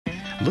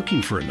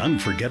Looking for an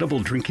unforgettable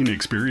drinking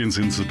experience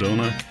in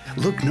Sedona?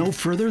 Look no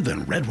further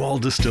than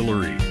Redwall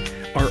Distillery.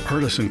 Our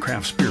artisan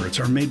craft spirits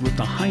are made with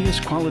the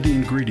highest quality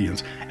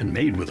ingredients and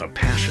made with a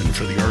passion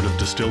for the art of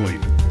distilling.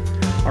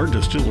 Our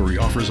distillery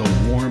offers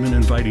a warm and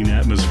inviting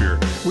atmosphere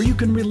where you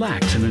can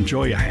relax and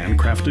enjoy a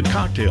handcrafted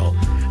cocktail,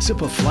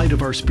 sip a flight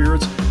of our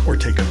spirits, or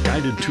take a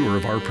guided tour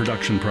of our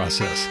production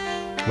process.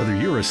 Whether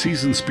you're a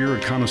seasoned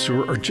spirit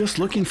connoisseur or just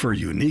looking for a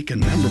unique and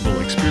memorable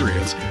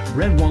experience,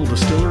 Redwall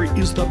Distillery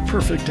is the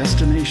perfect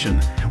destination.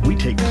 We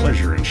take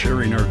pleasure in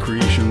sharing our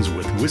creations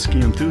with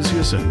whiskey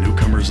enthusiasts and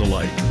newcomers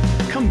alike.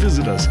 Come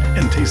visit us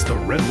and taste the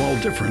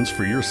Redwall difference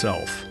for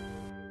yourself.